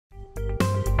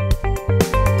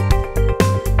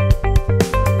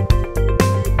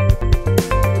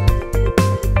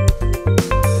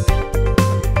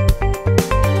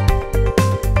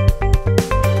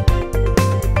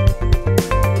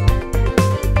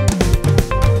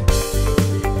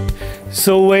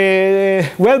So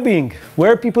well-being,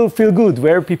 where people feel good,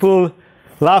 where people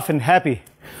laugh and happy.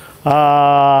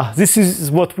 This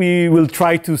is what we will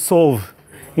try to solve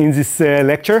in this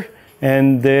lecture.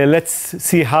 And let's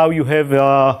see how you have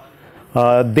a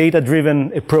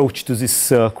data-driven approach to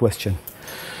this question.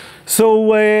 So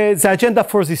the agenda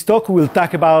for this talk, we'll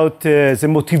talk about the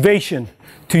motivation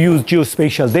to use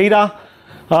geospatial data.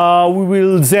 We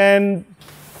will then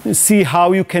see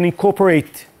how you can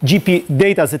incorporate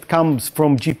data that comes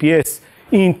from GPS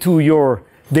into your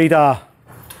data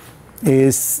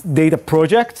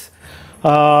project.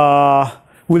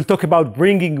 We'll talk about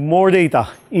bringing more data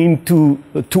into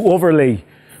to overlay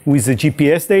with the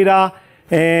GPS data.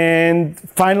 And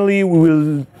finally, we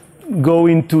will go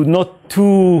into not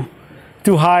too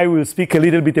high. We'll speak a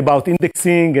little bit about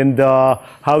indexing and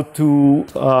how to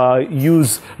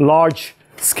use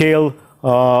large-scale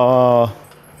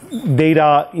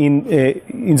data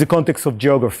in the context of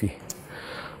geography.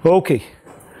 Okay,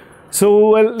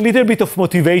 so a little bit of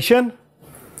motivation.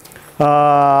 We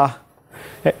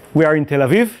are in Tel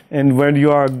Aviv, and when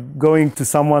you are going to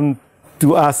someone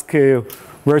to ask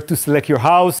where to select your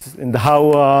house and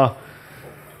how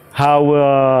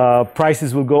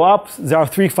prices will go up, there are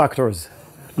three factors: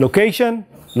 location,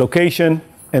 location,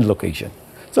 and location.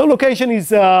 So location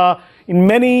is in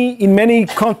many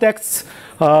contexts,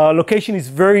 location is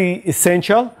very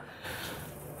essential.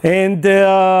 And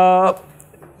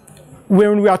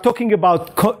when we are talking about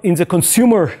in the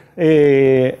consumer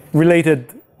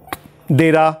related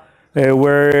data,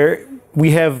 where we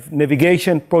have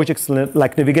navigation projects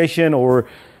like navigation or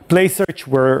place search,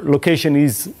 where location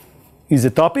is a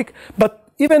topic. But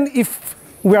even if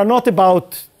we are not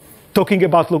talking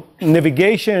about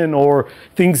navigation or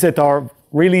things that are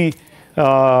really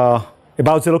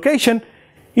about the location,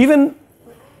 even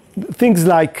things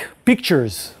like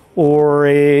pictures or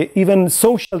even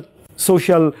social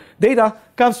data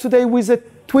comes today with a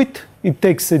tweet. It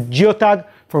takes a geotag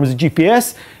from the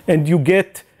GPS, and you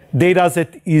get data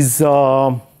that is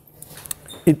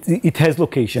it has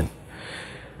location.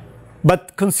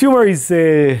 But consumer is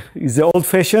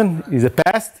old-fashioned, is a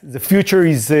past. The future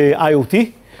is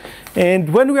IoT. And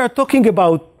when we are talking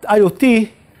about IoT,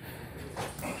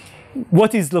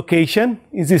 what is location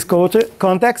in this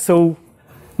context? So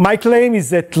my claim is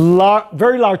that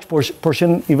very large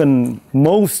portion, even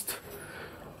most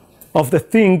of the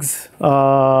things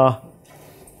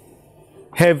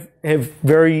have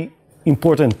very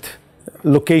important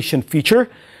location feature.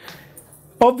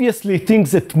 Obviously,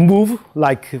 things that move,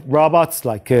 like robots,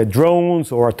 like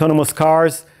drones or autonomous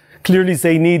cars, clearly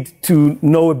they need to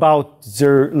know about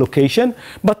their location.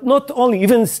 But not only,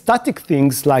 even static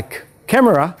things like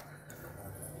camera,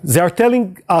 they are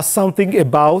telling us something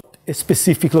about a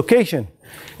specific location.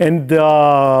 And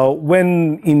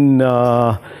when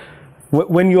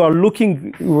you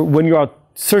are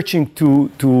searching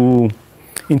to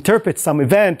interpret some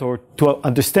event or to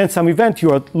understand some event,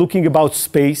 you are looking about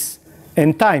space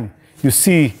and time. You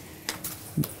see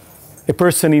a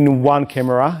person in one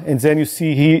camera, and then you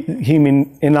see him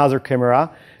in another camera,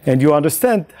 and you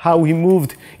understand how he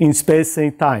moved in space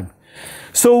and time.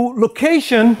 So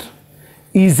location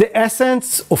is the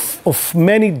essence of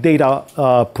many data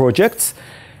projects,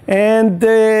 and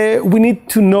we need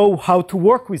to know how to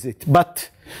work with it. But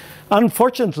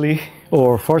unfortunately,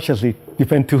 or fortunately,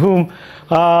 depend to whom,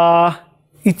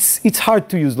 it's hard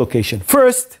to use location.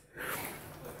 First,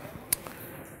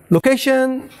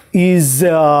 location is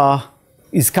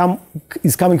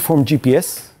coming from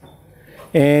GPS,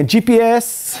 and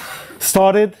GPS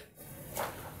started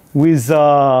with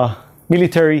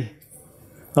military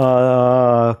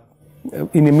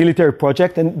in a military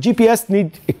project, and GPS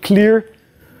need a clear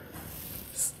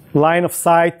line of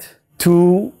sight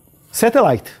to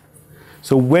satellite.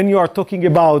 So when you are talking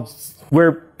about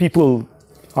where people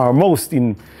are most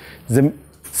in the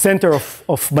center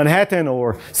of Manhattan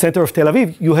or center of Tel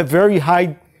Aviv, you have very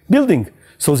high building.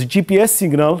 So the GPS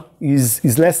signal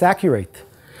is less accurate.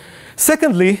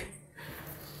 Secondly,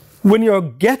 when you're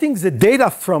getting the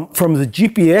data from the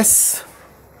GPS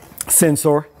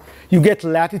sensor, you get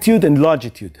latitude and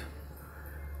longitude.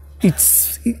 There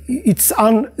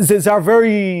are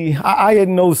I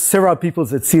know several people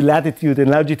that see latitude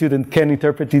and longitude and can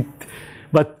interpret it,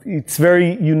 but it's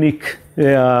very unique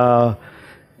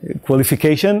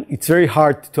qualification. It's very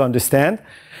hard to understand.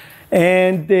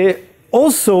 And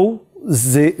also,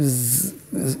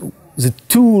 the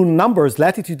two numbers,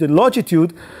 latitude and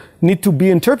longitude, need to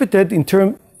be interpreted in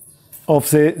terms of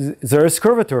the Earth's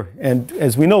curvature. And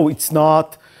as we know, it's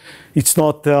not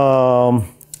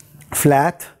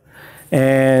flat.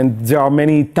 And there are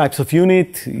many types of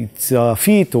unit. It's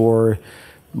feet or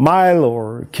mile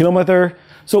or kilometer.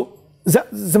 So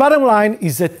the bottom line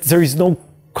is that there is no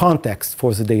context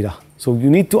for the data. So you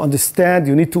need to understand,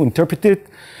 you need to interpret it,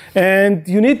 and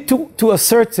you need to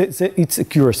assert its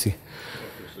accuracy.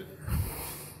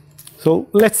 So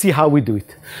let's see how we do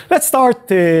it. Let's start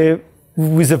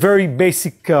with a very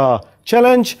basic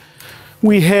challenge.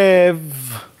 We have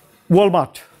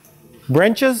Walmart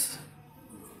branches,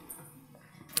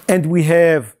 and we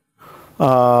have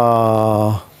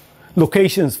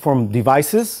locations from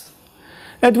devices,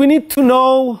 and we need to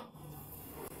know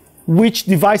which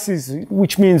devices,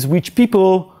 which means which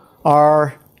people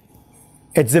are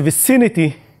at the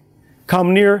vicinity,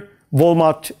 come near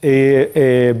Walmart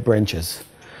branches.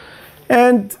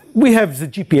 And we have the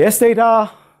GPS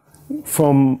data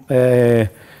from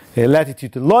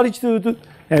latitude and longitude,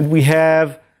 and we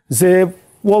have the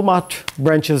Walmart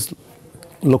branches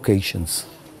locations.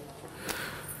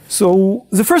 So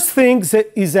the first thing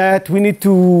is that we need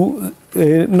to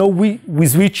know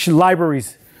with which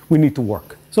libraries we need to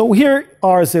work. So here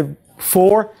are the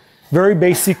 4 very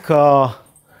basic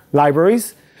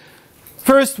libraries.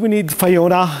 First, we need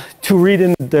Fiona to read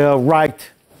and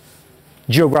write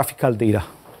geographical data.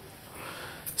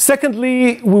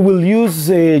 Secondly, we will use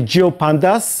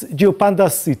GeoPandas.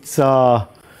 GeoPandas,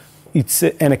 it's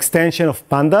an extension of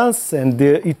Pandas, and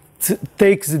it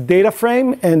takes the data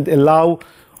frame and allow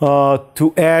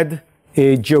to add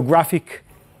a geographic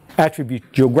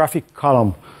attribute, geographic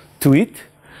column to it.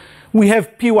 We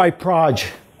have PyProj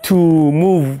to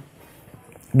move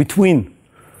between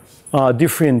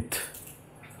different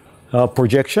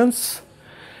projections.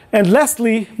 And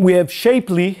lastly, we have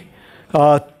Shapely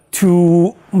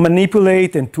to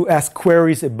manipulate and to ask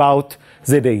queries about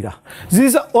the data.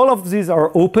 All of these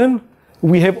are open.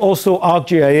 We have also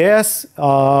ArcGIS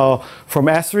from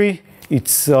Esri.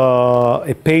 It's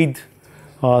a paid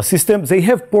system. They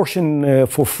have portion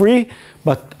for free,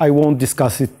 but I won't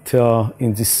discuss it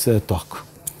in this talk.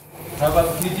 How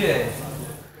about QGIS?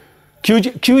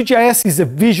 QGIS is a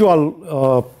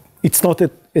visual, it's not a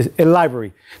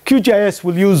library. QGIS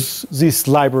will use these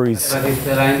libraries. But it's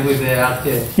aligned with the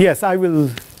ArcGIS. Yes, I will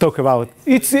talk about it.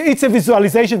 It's a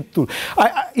visualization tool.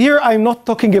 Here I'm not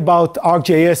talking about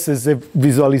ArcGIS as a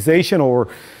visualization or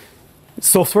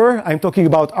software. I'm talking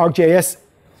about ArcGIS,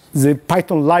 the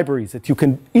Python libraries that you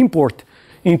can import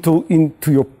into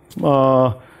your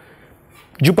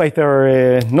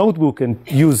Jupyter notebook and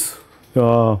use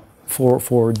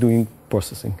for doing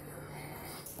processing.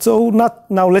 So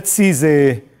now let's see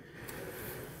the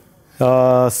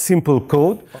simple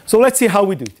code. So let's see how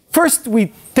we do it. First,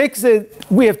 we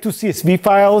have 2 CSV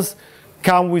files,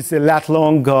 come with the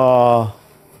lat-long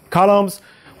columns.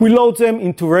 We load them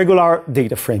into regular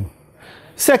data frame.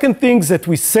 Second thing that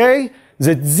we say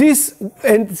that this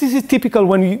is typical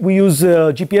when we use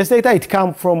GPS data. It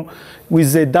comes from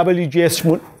with the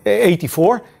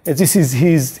WGS84, and this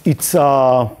is its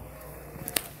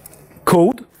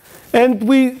code. And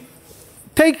we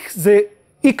take the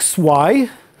XY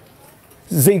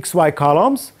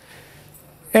columns,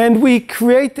 and we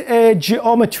create a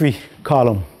geometry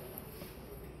column.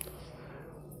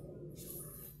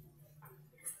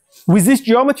 With this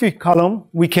geometry column,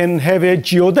 we can have a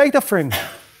geodata frame.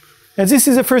 And this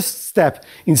is the first step.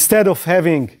 Instead of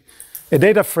having a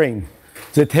data frame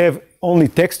that have only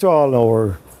textual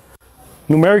or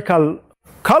numerical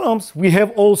columns, we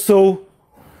have also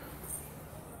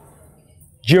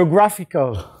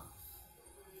geographical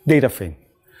data frame.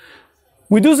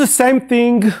 We do the same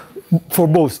thing for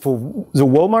both, for the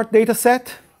Walmart data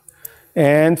set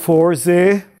and for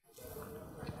the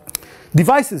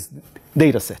devices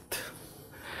data set.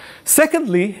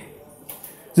 Secondly,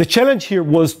 the challenge here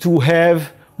was to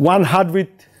have 100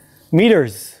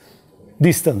 meters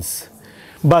distance.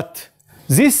 But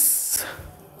this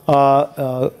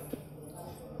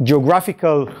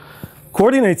geographical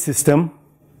coordinate system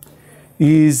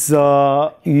is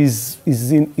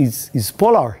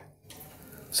polar.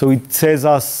 So it says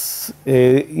us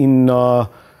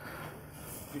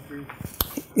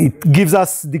it gives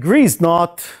us degrees,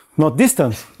 not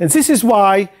distance. And this is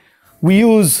why we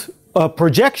use a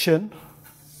projection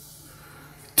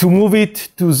to move it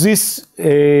to this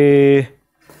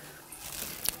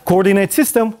coordinate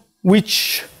system,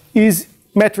 which is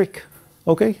metric.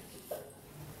 Okay.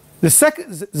 The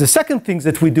second thing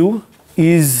that we do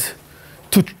is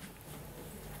to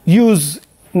use.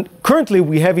 Currently,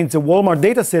 we have in the Walmart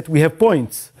data set, we have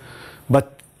points.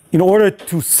 But in order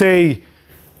to say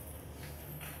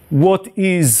what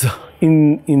is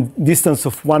in distance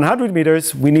of 100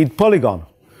 meters, we need polygon.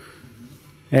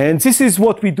 And this is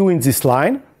what we do in this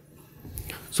line.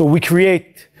 So we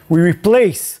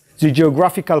replace the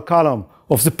geographical column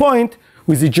of the point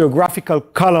with the geographical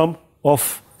column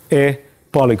of a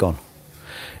polygon.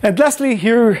 And lastly,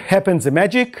 here happens a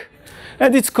magic,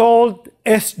 and it's called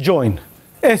S-join.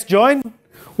 S-join,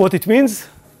 what it means?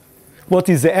 What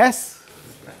is the S?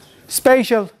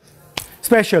 Spatial.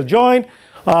 Spatial join.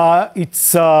 We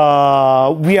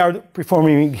are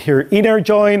performing here inner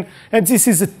join, and this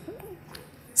is the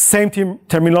same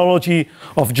terminology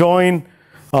of join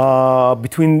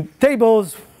between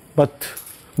tables, but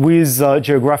with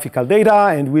geographical data,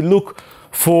 and we look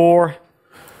for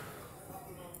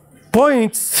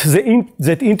points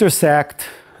that intersect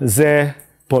the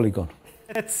polygon.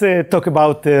 Let's talk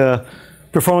about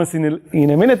performance in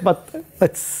a minute, but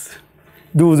let's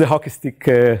do the hockey stick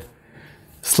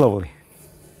slowly.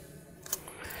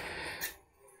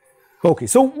 Okay,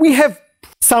 so we have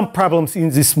some problems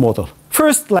in this model.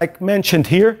 First, like mentioned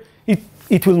here,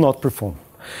 it will not perform.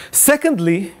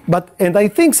 Secondly, and I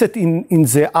think that in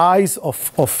the eyes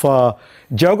of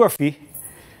geography,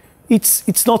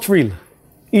 it's not real.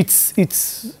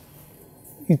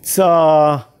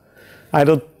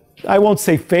 I won't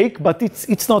say fake, but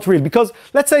it's not real, because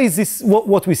let's say this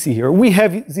what we see here. We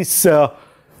have this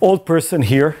old person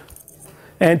here,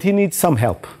 and he needs some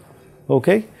help.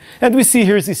 Okay, and we see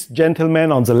here this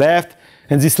gentleman on the left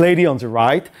and this lady on the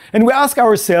right, and we ask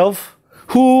ourselves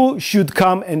who should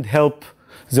come and help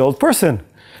the old person.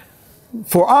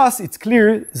 For us, it's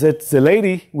clear that the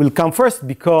lady will come first,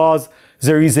 because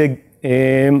there is a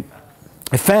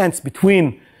fence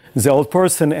between the old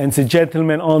person and the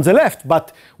gentleman on the left.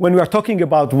 But when we are talking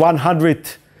about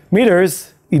 100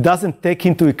 meters, it doesn't take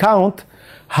into account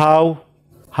how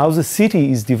the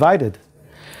city is divided.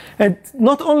 And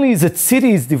not only that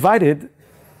city is divided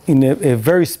in a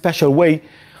very special way,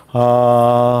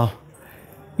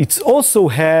 it also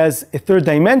has a third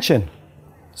dimension.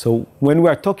 So when we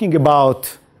are talking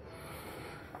about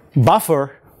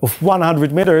buffer of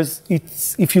 100 meters,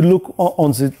 if you look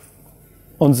on the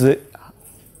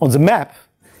map,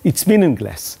 it's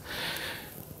meaningless.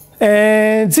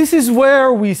 And this is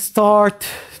where we start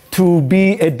to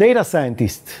be a data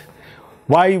scientist.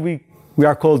 Why we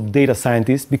are called data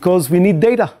scientists? Because we need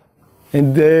data.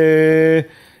 And the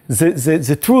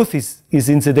truth is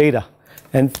in the data.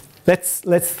 And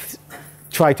let's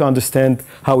try to understand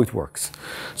how it works.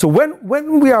 So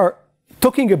when we are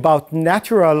talking about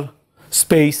natural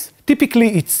space,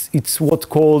 typically it's what's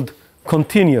called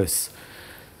continuous.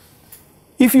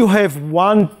 If you have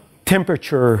one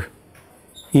temperature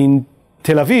in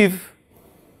Tel Aviv,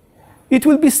 it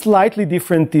will be slightly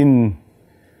different in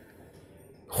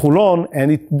Hulon,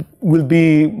 and it will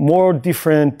be more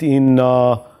different in,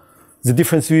 the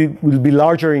difference will be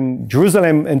larger in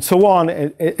Jerusalem, and so on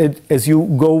as you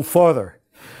go further.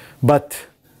 But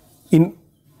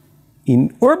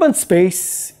in urban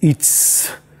space,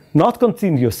 it's not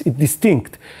continuous, it's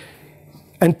distinct.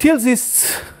 Until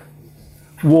this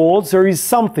wall, there is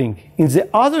something. In the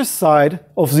other side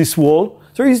of this wall,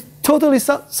 there is totally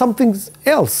something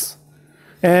else.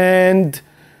 And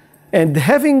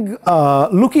having,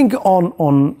 looking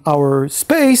on our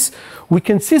space, we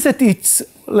can see that it's,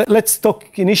 let's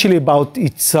talk initially about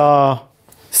its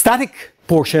static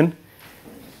portion.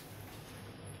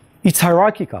 It's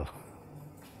hierarchical.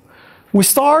 We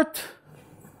start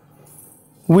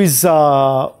with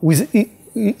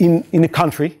in a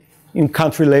country, in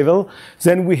country level.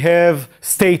 Then we have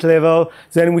state level.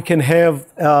 Then we can have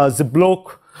the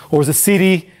block or the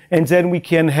city, and then we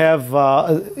can have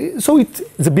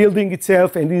the building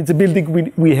itself. And in the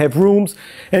building we have rooms,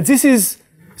 and this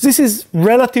is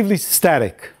relatively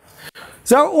static.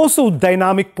 There are also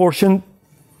dynamic portion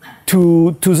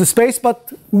to the space,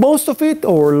 but most of it,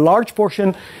 or a large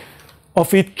portion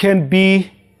of it, can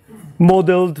be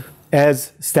modeled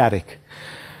as static.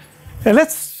 And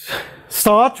let's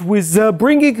start with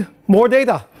bringing more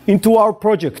data into our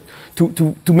project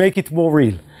to make it more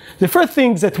real. The first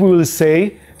thing that we will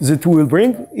say, that we will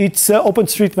bring, it's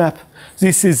OpenStreetMap.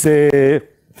 This is a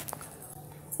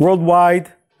worldwide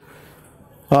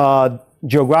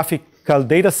geographical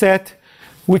data set.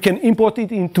 We can import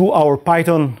it into our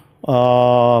Python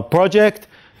project.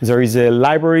 There is a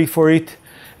library for it,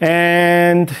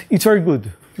 and it's very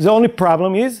good. The only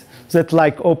problem is that,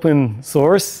 like open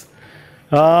source,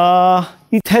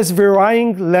 it has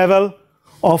varying level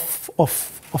of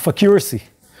accuracy.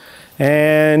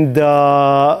 And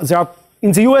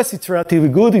in the US, it's relatively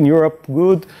good, in Europe,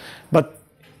 good, but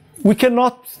we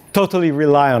cannot totally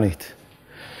rely on it.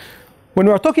 When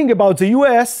we're talking about the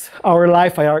US, our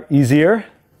life are easier.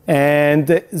 And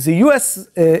the US,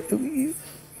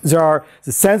 there are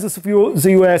the census of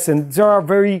the US, and there are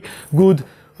very good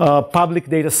public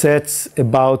data sets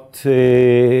about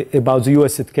the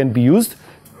US that can be used.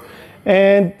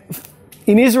 And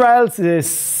in Israel, the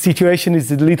situation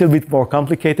is a little bit more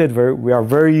complicated. We are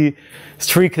very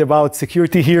strict about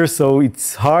security here, so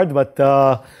it's hard, but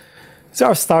there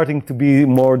are starting to be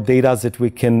more data that we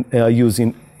can use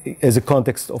as a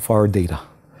context of our data.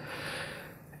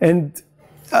 And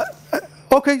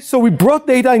okay, so we brought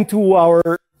data into our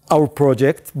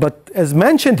project, but as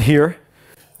mentioned here,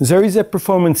 there is a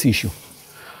performance issue.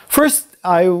 First,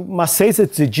 I must say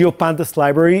that the GeoPandas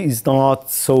library is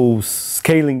not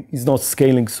scaling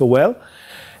so well.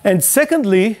 And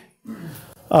secondly,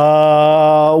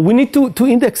 we need to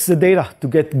index the data to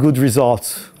get good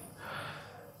results.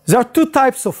 There are two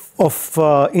types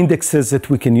of indexes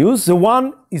that we can use. The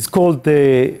one is called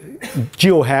the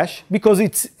GeoHash because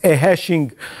it's a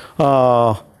hashing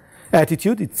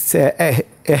attitude. It's a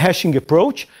hashing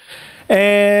approach.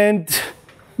 And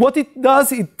what it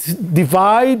does, it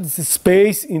divides the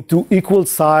space into equal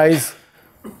size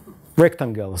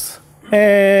rectangles.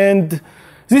 And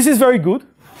this is very good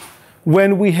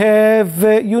when we have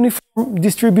a uniform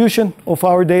distribution of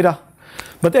our data.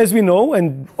 But as we know,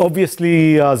 and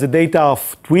obviously the data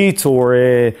of tweets or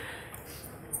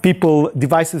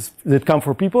devices that come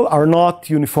from people are not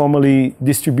uniformly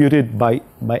distributed by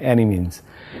any means.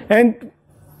 And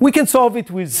we can solve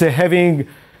it with having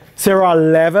several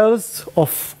levels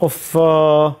of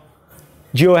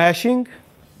geohashing,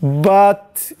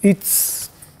 but it's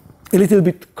a little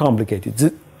bit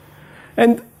complicated.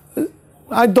 And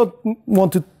I don't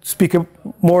want to speak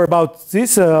more about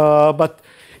this, but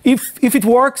if it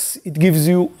works, it gives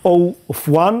you O of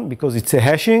 1 because it's a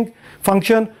hashing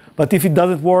function. But if it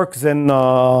doesn't work, then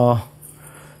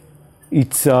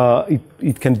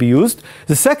it can be used.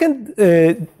 The second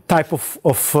type of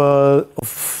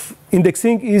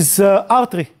indexing is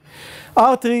R3.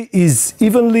 R3 is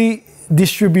evenly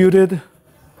distributed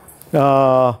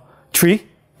tree,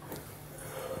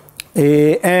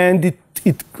 and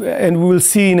we will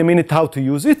see in a minute how to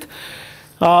use it.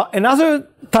 Another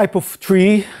type of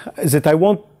tree that I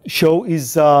won't show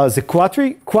is the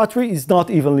quadtree. Quadtree is not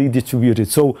evenly distributed,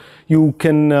 so you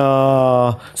can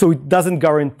so it doesn't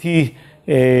guarantee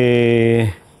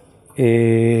the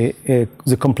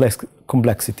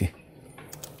complexity.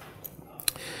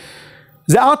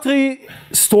 The R3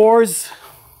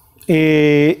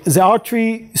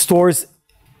 stores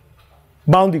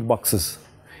bounding boxes.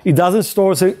 It doesn't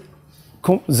store the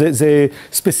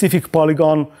specific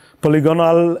polygonal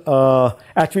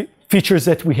features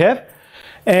that we have.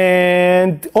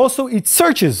 And also it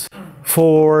searches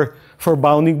for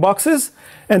bounding boxes.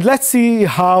 And let's see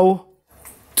how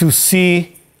to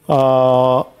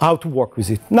work with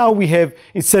it. Now we have,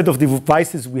 instead of the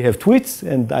devices, we have tweets,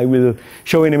 and I will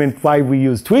show in a minute why we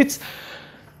use tweets.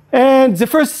 And the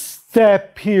first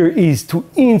step here is to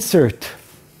insert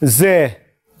the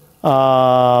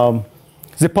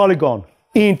polygon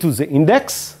into the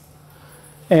index.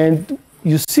 And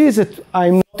you see that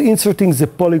I'm not inserting the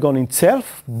polygon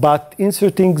itself, but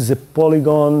inserting the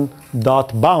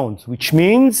polygon.bounds, which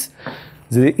means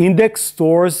the index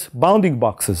stores bounding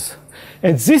boxes.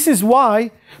 And this is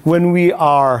why when we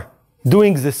are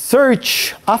doing the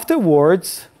search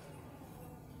afterwards,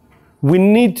 we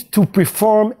need to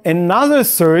perform another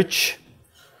search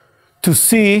to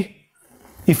see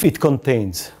if it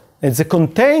contains. And the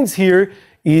contains here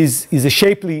is a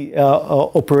shapely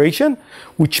operation,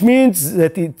 which means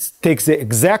that it takes the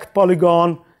exact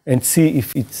polygon and see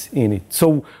if it's in it.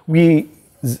 So the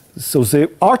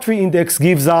R3 index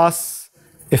gives us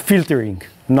a filtering,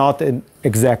 not an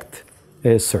exact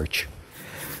search.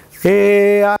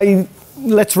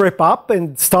 Let's wrap up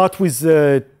and start with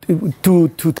two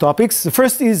topics. The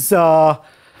first is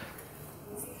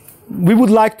we would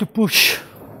like to push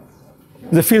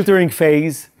the filtering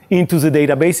phase into the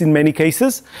database in many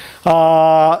cases.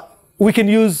 We can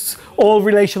use all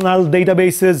relational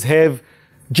databases, have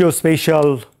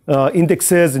geospatial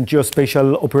indexes and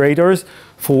geospatial operators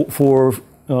for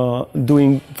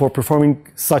performing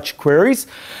such queries.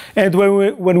 And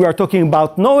when we are talking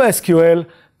about NoSQL,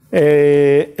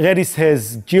 Redis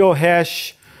has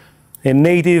GeoHash, a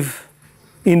native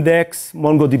index.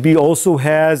 MongoDB also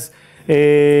has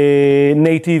a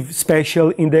native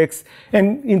spatial index.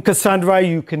 And in Cassandra,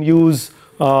 you can use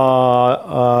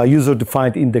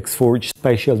user-defined index for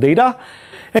spatial data.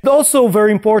 And also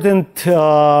very important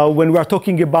when we are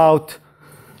talking about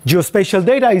geospatial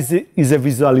data is a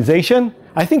visualization.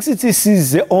 I think that this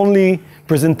is the only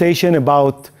presentation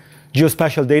about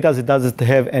geospatial data that doesn't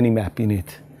have any map in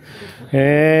it.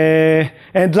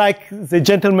 And like the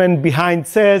gentleman behind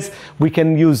says, we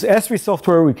can use Esri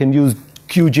software, we can use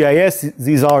QGIS.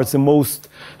 These are the most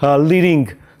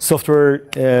leading software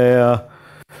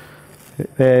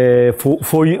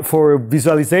for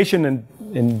visualization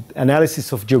and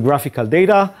analysis of geographical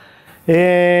data,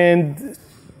 and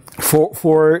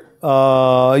for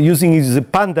using the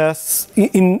pandas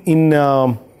in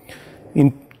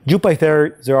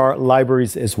Jupyter, there are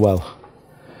libraries as well.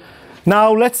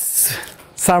 Now let's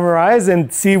summarize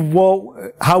and see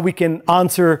how we can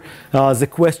answer the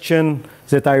question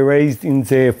that I raised in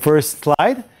the first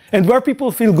slide, and where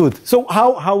people feel good. So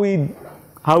how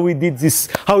we did this,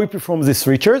 how we performed this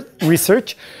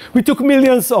research. We took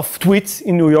millions of tweets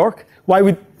in New York. Why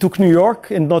we took New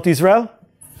York and not Israel?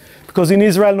 Because in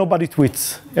Israel nobody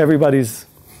tweets. Everybody's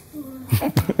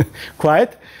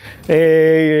quiet.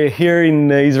 Here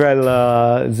in Israel,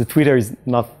 the Twitter is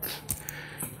not.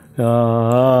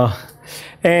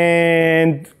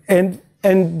 And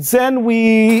then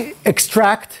we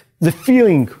extract the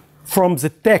feeling from the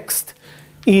text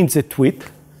in the tweet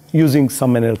using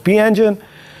some NLP engine.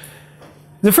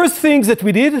 The first thing that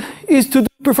we did is to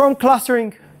perform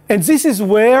clustering. And this is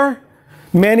where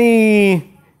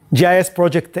many GIS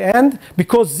projects end,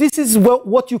 because this is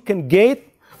what you can get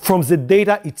from the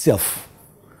data itself.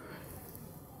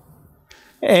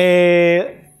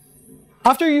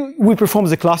 After we perform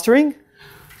the clustering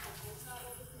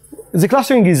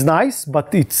is nice,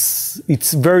 but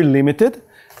it's very limited.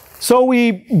 So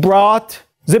we brought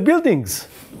the buildings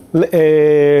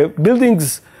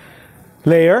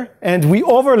layer, and we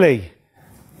overlay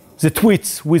the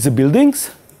tweets with the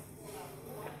buildings.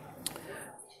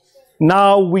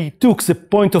 Now we took the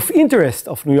point of interest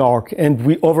of New York and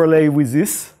we overlay with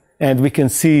this, and we can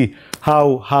see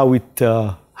how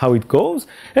it goes.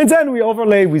 And then we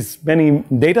overlay with many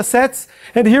data sets.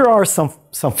 And here are some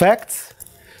facts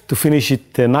to finish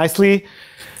it nicely.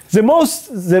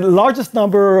 The largest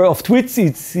number of tweets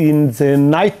is in the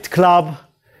nightclub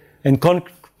and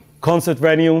concert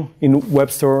venue in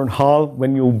Webster Hall.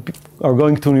 When you are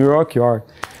going to New York,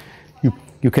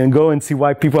 you can go and see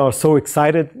why people are so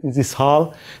excited in this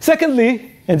hall.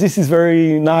 Secondly, and this is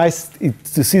very nice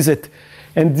to see that,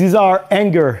 and these are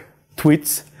anger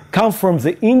tweets, come from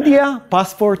the India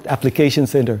Passport Application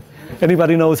Center.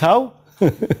 Anybody knows how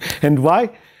and why?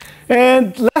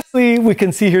 And lastly, we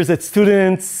can see here that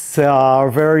students are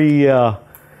very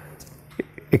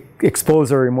expose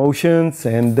their emotions,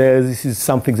 and this is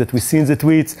something that we see in the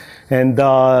tweets, and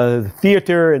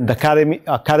theater and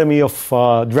Academy of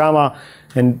Drama,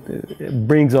 and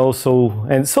brings also,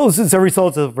 and so the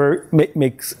results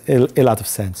makes a lot of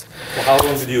sense. For how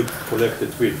long did you collect the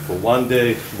tweet? For 1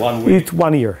 day, 1 week?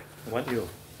 1 year. 1 year.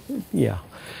 Yeah.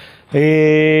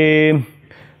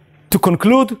 To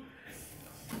conclude,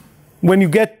 when you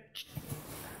get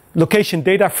location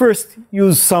data, first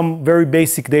use some very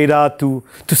basic data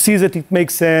to see that it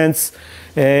makes sense,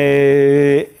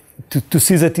 to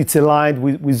see that it's aligned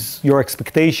with your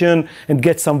expectation, and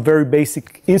get some very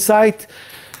basic insight.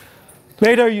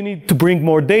 Later you need to bring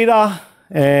more data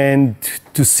and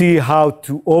to see how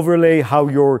to overlay, how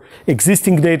your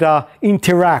existing data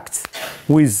interacts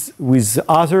with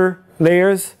other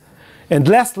layers. And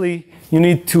lastly, you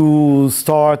need to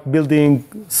start building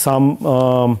some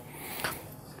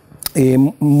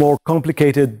more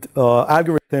complicated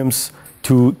algorithms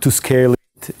to scale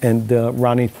it and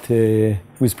run it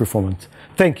with performance.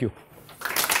 Thank you.